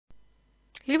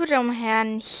Liebe Damen und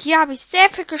Herren, hier habe ich sehr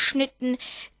viel geschnitten.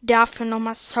 Dafür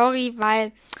nochmal sorry,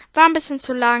 weil war ein bisschen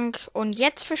zu lang. Und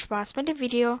jetzt viel Spaß mit dem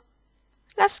Video.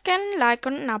 Lasst gerne ein Like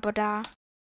und ein Abo da.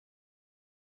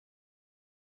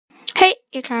 Hey,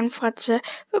 ihr kleinen Fratze.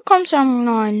 Willkommen zu einem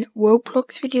neuen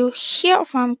Roblox-Video hier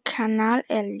auf meinem Kanal.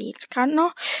 Er lädt gerade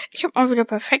noch. Ich habe mal wieder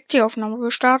perfekt die Aufnahme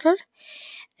gestartet.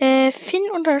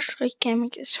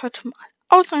 Finn-Gaming ist heute mal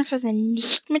ausnahmsweise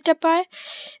nicht mit dabei.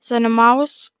 Seine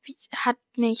Maus hat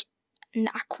nicht einen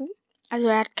Akku. Also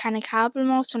er hat keine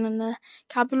Kabelmaus, sondern eine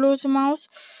kabellose Maus.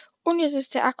 Und jetzt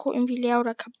ist der Akku irgendwie leer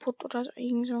oder kaputt oder so,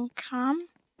 irgend so ein Kram.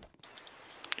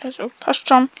 Also passt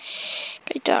schon.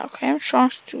 Geht da, okay,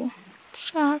 Chance zu.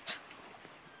 Stark.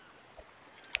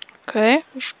 Okay,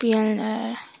 wir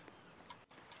spielen,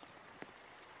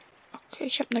 okay,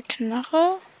 ich habe eine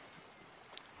Knarre.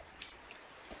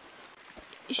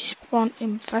 Ich spawn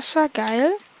im Wasser,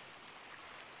 geil.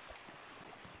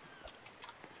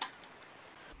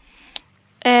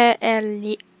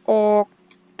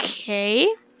 Okay.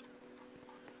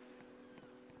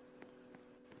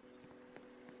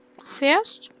 Du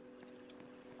fährst.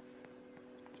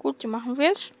 Gut, die machen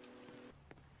wir es.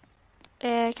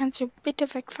 Kannst du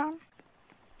bitte wegfahren?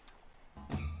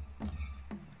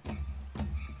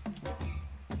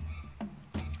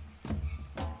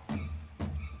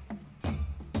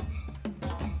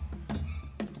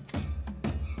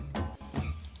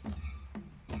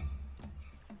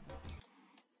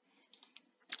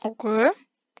 Okay.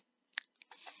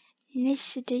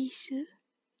 Nächste diese.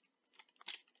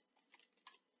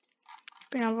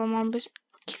 Bin aber mal ein bisschen.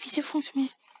 Okay, wieso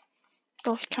funktioniert?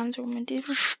 Doch, ich kann so mit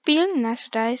diesem spielen.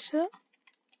 Diese.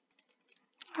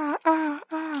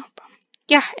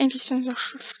 Ja, endlich sind das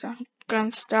Schiff dann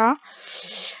ganz da.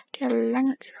 Der hat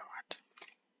lange gedauert.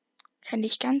 Kann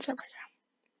nicht ganz, aber ja.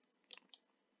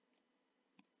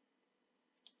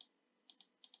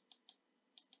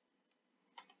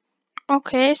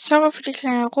 Okay, sorry für die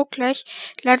kleine Ruckler. Ich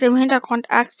lade im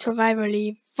Hintergrund Ark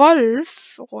Survival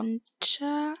Wolf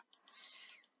runter.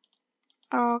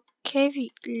 Okay,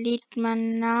 wie lädt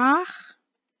man nach?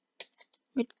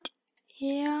 Mit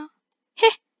R. Hä?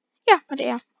 Ja, mit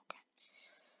R.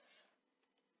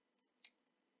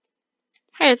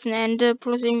 Okay. Jetzt ein Ende,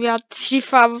 bloß irgendwie hat die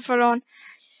Farbe verloren.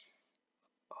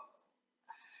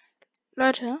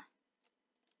 Leute,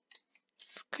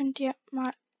 könnt ihr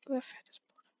mal. Wer fährt das Boot?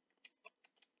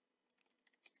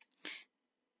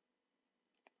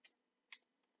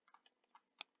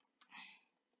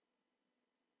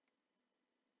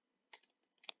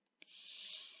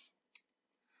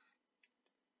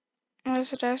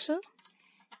 Was ist das?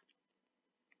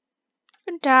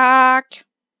 Guten Tag.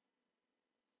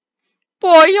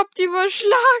 Boah, ich hab die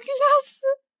überschlagen lassen.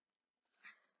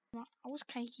 Mal aus,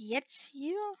 kann ich jetzt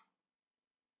hier?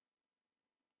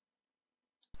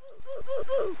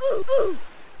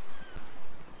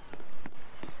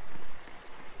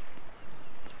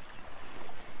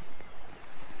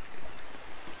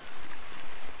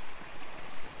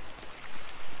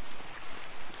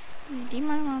 Die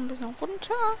mal ein bisschen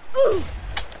runter.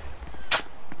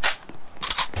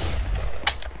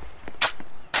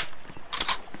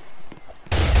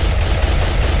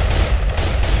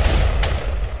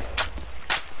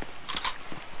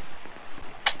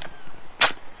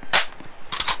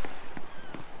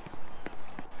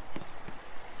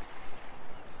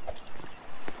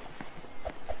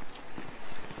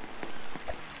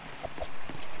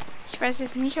 Ich weiß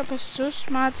jetzt nicht, ob es so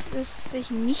smart ist,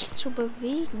 sich nicht zu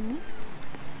bewegen.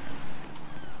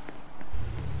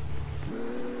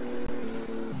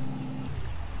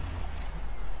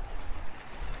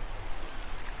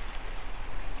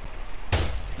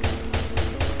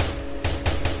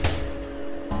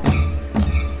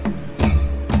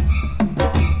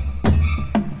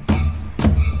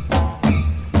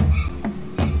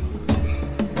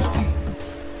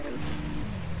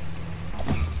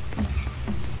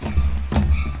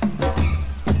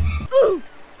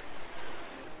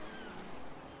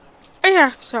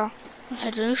 Ja, so. Man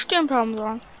hätte eine Stirn haben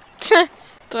sollen.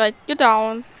 Direkt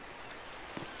gedauert.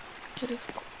 Okay, das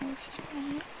gucken wir jetzt mal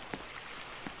hier.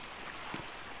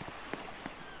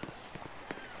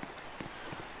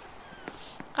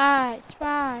 3,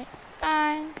 2,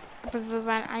 1. Aber wir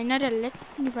waren einer der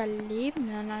letzten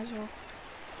Überlebenden, also.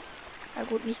 Na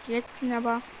gut, nicht die letzten,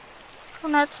 aber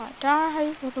 103. Da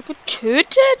wurde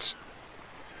getötet.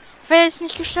 Wer es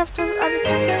nicht geschafft hat, alle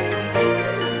zu retten.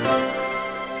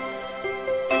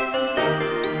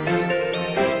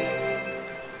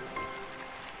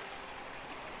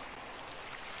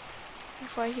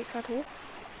 Fahre ich hier gerade hoch.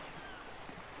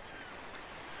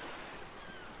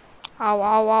 Au,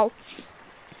 au, au.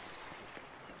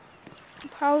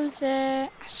 Pause.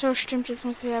 Achso, stimmt, jetzt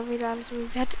muss ja wieder so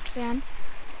resettet werden.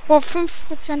 Boah,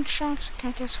 5% Chance.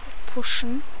 Kann ich das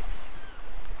pushen?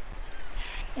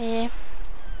 Nee.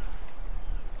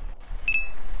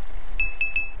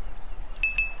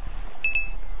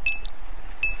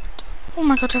 Oh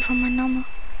mein Gott, da war mein Name.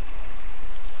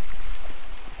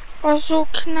 Oh, so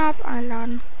knapp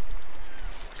einladen.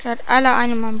 Ich lade alle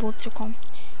ein, in mein Boot zu kommen.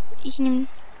 Ich nehme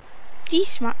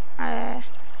diesmal,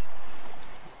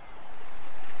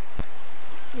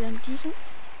 wieder in diesem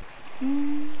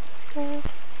Boot.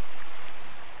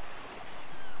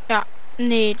 Ja,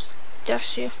 nee, das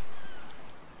hier.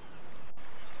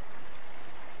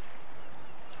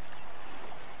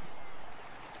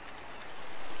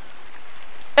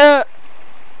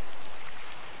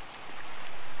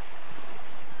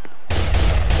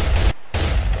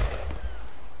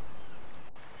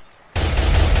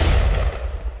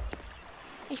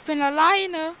 Ich bin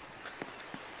alleine.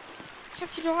 Ich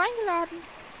habe sie doch eingeladen.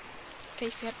 Okay,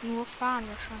 ich werde nur fahren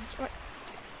wahrscheinlich.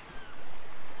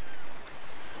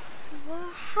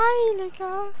 Oh,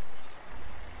 Heiliger.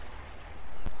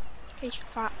 Okay, ich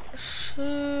fahre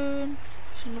schön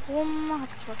rum. Hab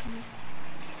zwar keine.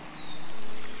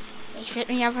 Ich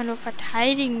werde mich einfach nur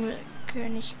verteidigen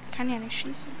können. Ich kann ja nicht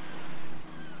schießen.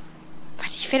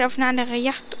 Warte, ich werde auf eine andere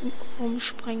Yacht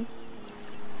umspringen.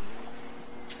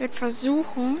 Ich werde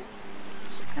versuchen.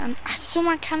 Dann. Ach so,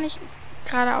 man kann nicht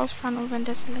geradeaus fahren und wenn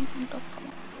das lenken doch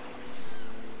kommen.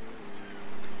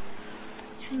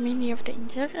 Kann ich mich nicht auf der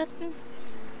Insel retten?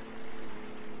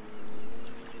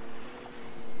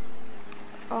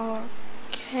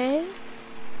 Okay.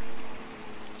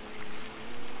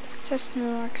 Das testen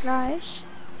wir mal gleich.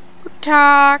 Guten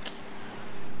Tag.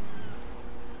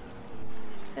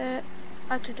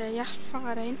 Alter, der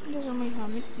Yachtfahrer da hinten, der soll mich mal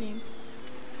mitnehmen.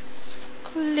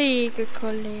 Kollege.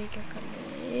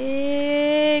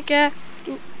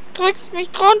 Du drückst mich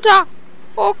drunter.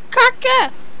 Oh,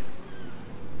 Kacke.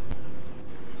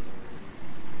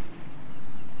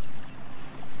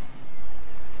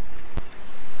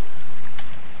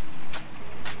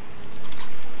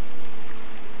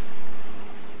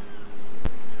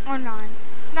 Oh nein.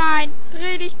 Nein,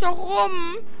 dreh dich doch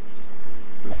rum.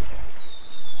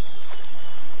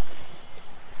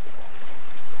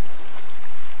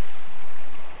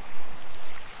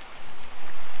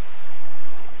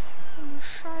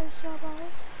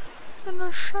 So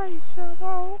eine Scheiße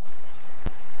aber auch.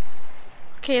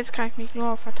 Okay, jetzt kann ich mich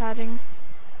nur verteidigen.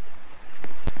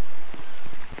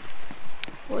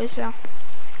 Wo ist er?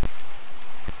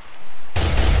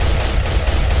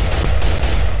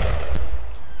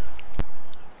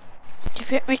 Der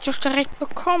wird mich doch direkt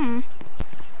bekommen.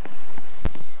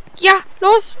 Ja,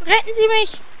 los, retten Sie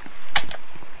mich!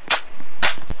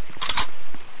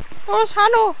 Los,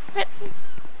 hallo, retten!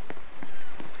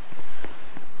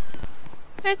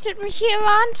 Rettet mich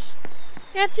jemand?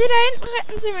 Jetzt Sie da hinten,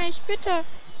 retten Sie mich, bitte!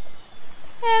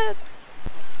 Help!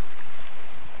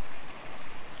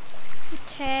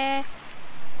 Bitte!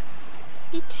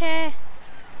 Bitte!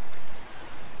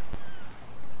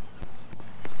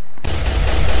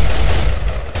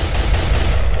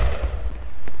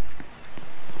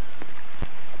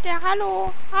 Der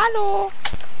Hallo! Hallo!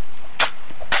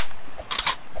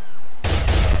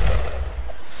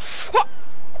 Oh,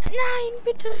 nein,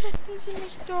 bitte retten Sie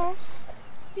mich doch!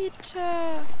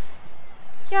 Bitte!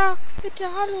 Ja, bitte,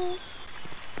 hallo!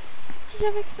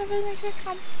 Dieser Wichser will nicht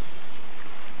wegkommen!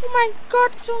 Oh mein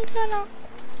Gott, so ein kleiner!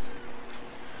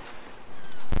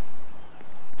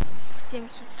 Der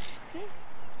mich jetzt retten?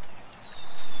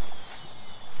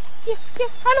 Hier,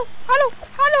 hallo!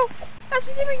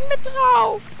 Lassen Sie mich mit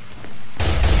drauf!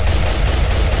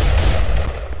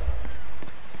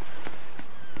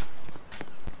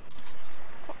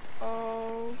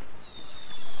 Oh.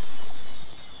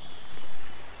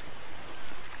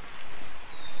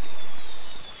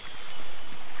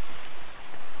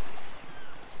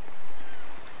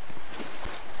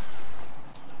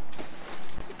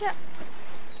 Bitte.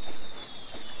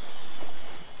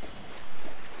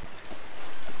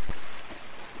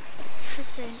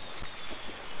 Schütteln.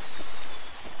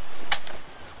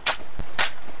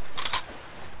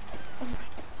 Oh mein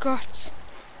Gott.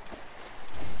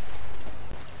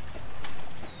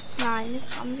 Nein,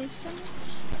 jetzt haben sie es ja nicht.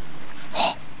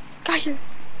 Oh, geil.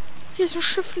 Hier ist ein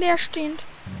Schiff leerstehend.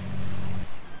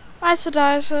 Weißt du,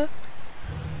 da ist sie.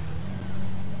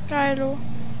 Geilo.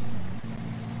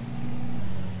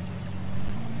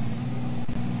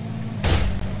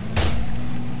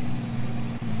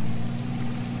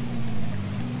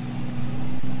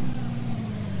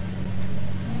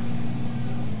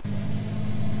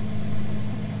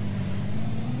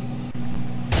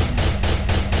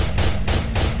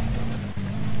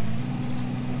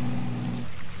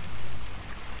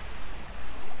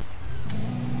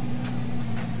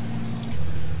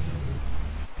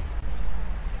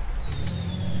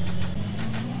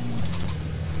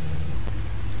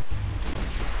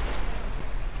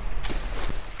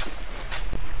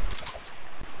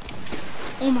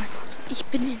 Oh mein Gott, ich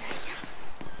bin in der Yacht.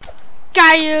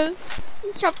 Geil!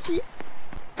 Ich hab sie.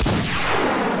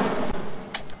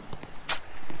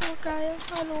 Oh geil,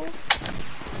 hallo.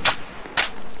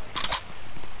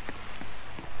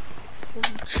 Oh,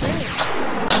 chill.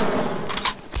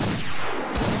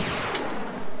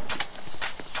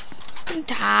 Guten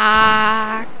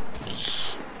Tag.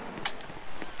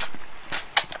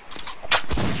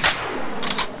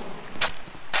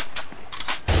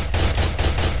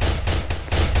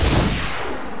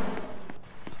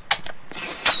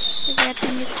 Wir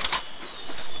werden jetzt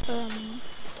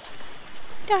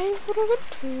der wurde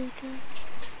getötet.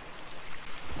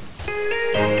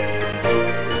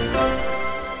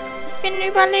 Ich bin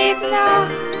Überlebender.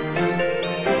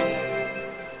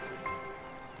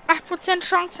 8%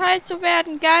 Chance heil zu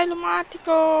werden. Geile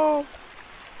Matiko.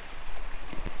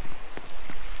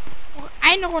 Noch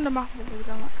eine Runde machen wir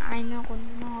wieder mal. Eine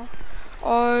Runde noch.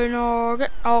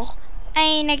 Auch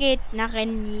eine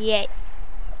Gegnerin. Yeah.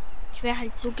 Ich wäre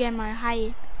halt so gern mal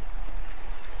high.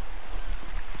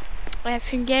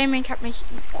 Für ein Gaming habe ich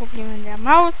Probleme mit der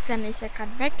Maus. Dann ist er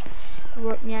gerade weg. Wir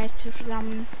wollten ja jetzt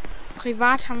zusammen.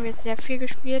 Privat haben wir jetzt sehr viel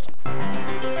gespielt.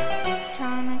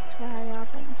 Sonntags, wir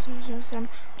arbeiten zusammen.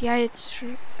 Ja, jetzt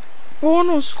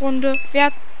Bonusrunde.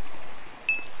 Wer?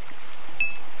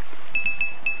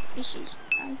 Ich.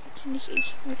 Nein, bitte nicht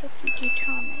ich. Mit auf die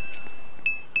Titanic.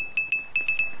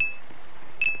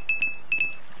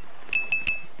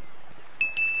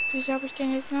 Wieso habe ich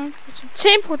denn jetzt noch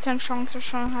 10% Chance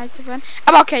schon halt zu werden?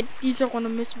 Aber okay, diese Runde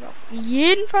müssen wir auf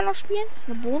jeden Fall noch spielen. Das ist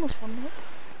eine Bonusrunde.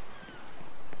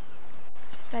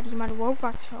 Da hätte ich meine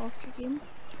Robux für ausgegeben.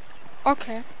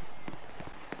 Okay.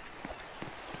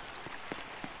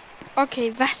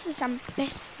 Okay, was ist am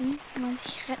besten, wenn man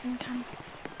sich retten kann?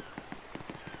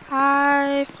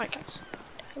 Hi, Freitag.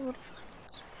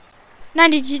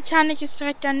 Nein, die Titanic ist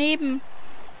direkt daneben.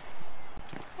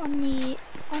 Oh nee,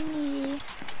 oh nee.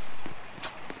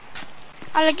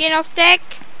 Alle gehen auf Deck.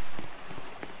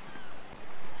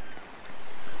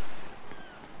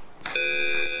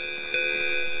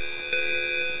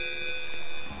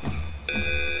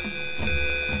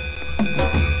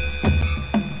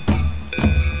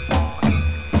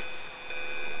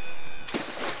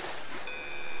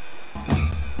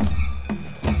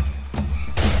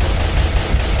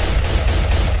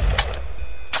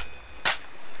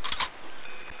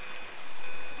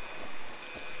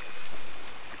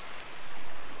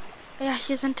 Ja,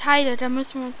 hier sind Teile, da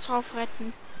müssen wir uns drauf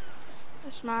retten.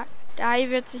 Erstmal, da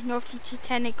wird sich nur auf die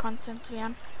Titanic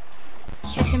konzentrieren.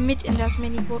 Ich hätte mit in das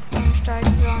Miniboot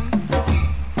einsteigen sollen.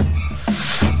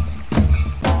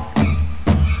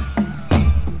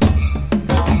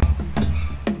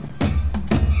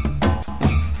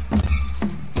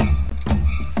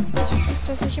 So ist,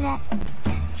 dass ich immer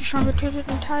die schon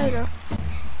getöteten Teile.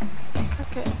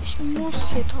 Kacke, ich muss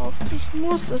hier drauf. Ich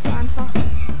muss es einfach.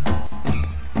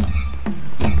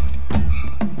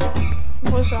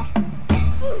 Wo ist er?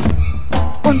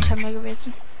 Unter mir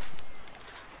gewesen.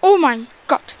 Oh mein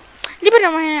Gott. Liebe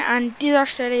Damen und Herren, an dieser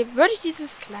Stelle würde ich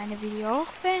dieses kleine Video auch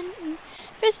beenden.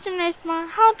 Bis zum nächsten Mal.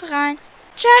 Haut rein.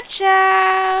 Ciao,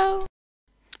 ciao.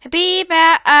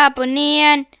 Biber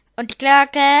abonnieren und die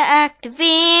Glocke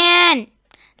aktivieren.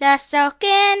 Lasst auch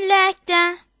gern Like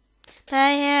da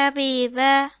bei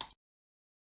Biber.